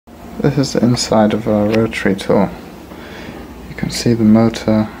This is the inside of our rotary tool. You can see the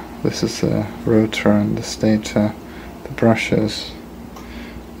motor, this is the rotor and the stator, the brushes,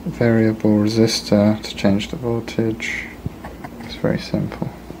 the variable resistor to change the voltage. It's very simple.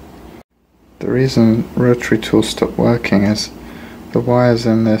 The reason rotary tools stop working is the wires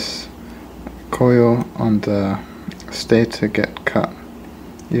in this coil on the stator get cut,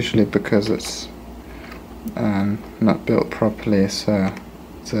 usually because it's not built properly, so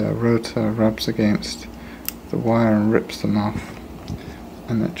the rotor rubs against the wire and rips them off,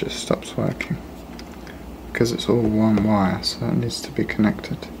 and it just stops working because it's all one wire, so it needs to be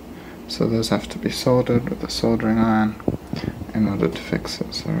connected. So those have to be soldered with a soldering iron in order to fix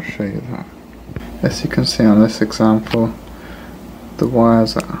it, so I'll show you that. As you can see on this example, the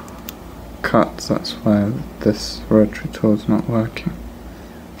wires are cut, that's why this rotary tool is not working.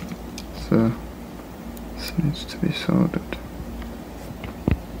 So this needs to be soldered.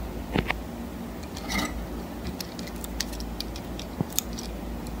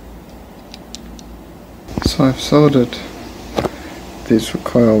 So I've soldered these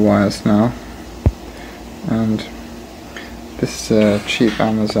recoil wires now, and this is a cheap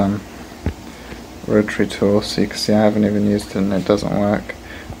Amazon rotary tool, so you can see I haven't even used it and it doesn't work.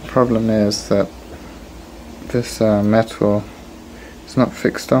 The problem is that this metal is not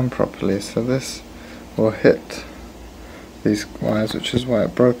fixed on properly, so this will hit these wires, which is why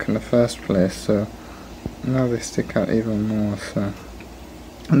it broke in the first place. So now they stick out even more, so,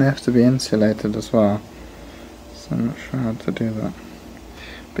 and they have to be insulated as well, so I'm not sure how to do that.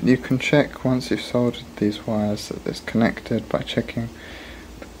 But you can check once you've soldered these wires that it's connected by checking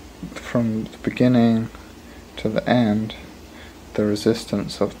from the beginning to the end. The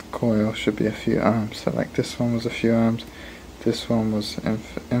resistance of the coil should be a few ohms, so like this one was a few ohms, this one was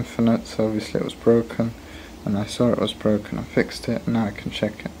infinite, so obviously it was broken, and I saw it was broken and fixed it, and now I can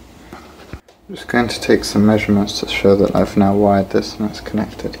check it. I'm just going to take some measurements to show that I've now wired this and it's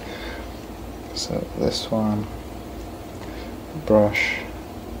connected. So this one, the brush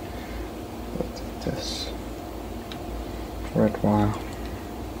with this red wire,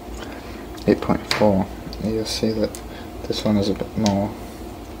 8.4. You'll see that this one is a bit more.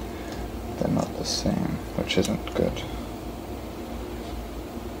 They're not the same, which isn't good.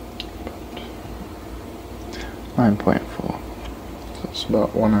 But 9.4. So it's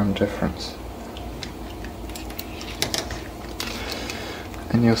about 1 ohm difference.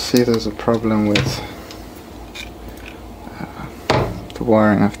 And you'll see there's a problem with the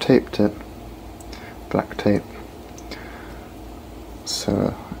wiring. I've taped it, black tape,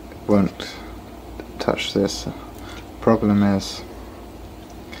 so it won't touch this. Problem is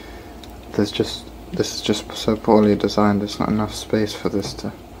this is just so poorly designed, there's not enough space for this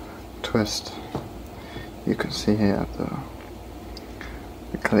to twist. You can see here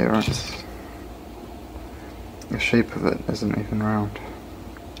the clearance. The shape of it isn't even round.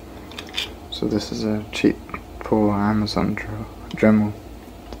 So this is a cheap, poor Amazon Dremel.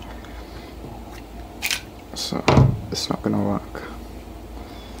 So it's not gonna work.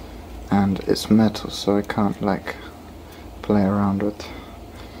 And it's metal, so I can't like play around with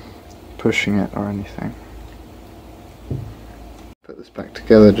pushing it or anything. Put this back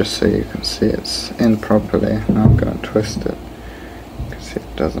together just so you can see it's in properly. Now I'm going to twist it. You can see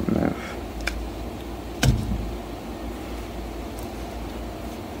it doesn't move.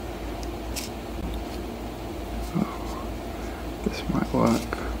 Oh, this might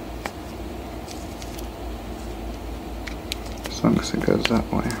work. As long as it goes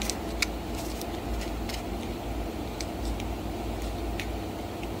that way.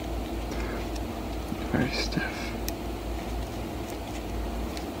 Very stiff.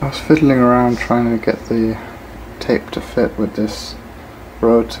 I was fiddling around trying to get the tape to fit with this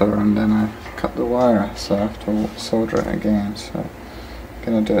rotor, and then I cut the wire, so I have to solder it again. So I'm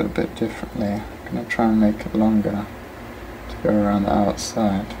going to do it a bit differently. I'm going to try and make it longer to go around the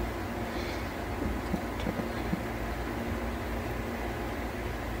outside.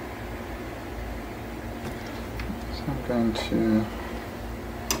 So I'm going to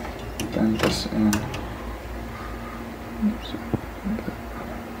bend this in. Oops.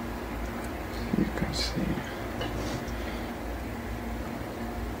 You can see.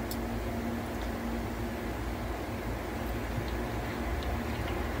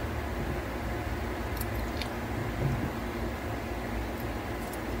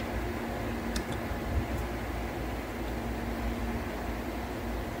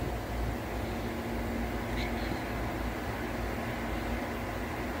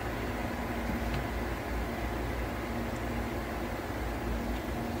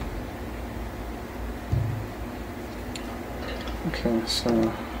 Okay,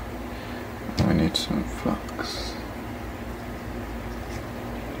 so We need some flux.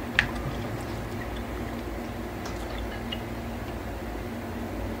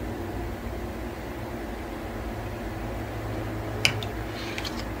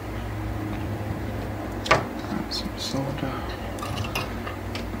 And some solder.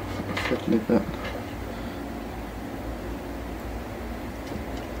 A fiddly bit.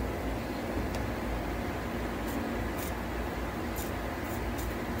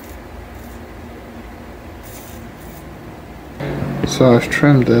 So I've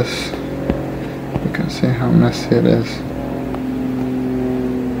trimmed this. You can see how messy it is.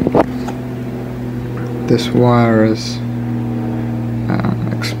 This wire is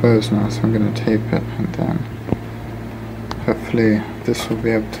exposed now, so I'm going to tape it, and then hopefully this will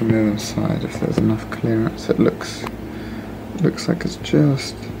be able to move inside if there's enough clearance. It looks like it's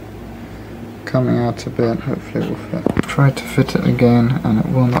just coming out a bit. Hopefully it will fit. I've tried to fit it again and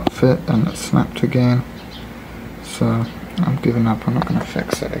it will not fit, and it snapped again. So I'm giving up. I'm not going to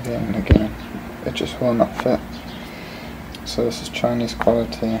fix it again and again. It just will not fit. So this is Chinese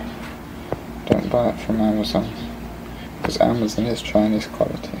quality. Don't buy it from Amazon, because Amazon is Chinese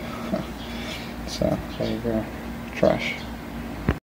quality. So there you go. Trash.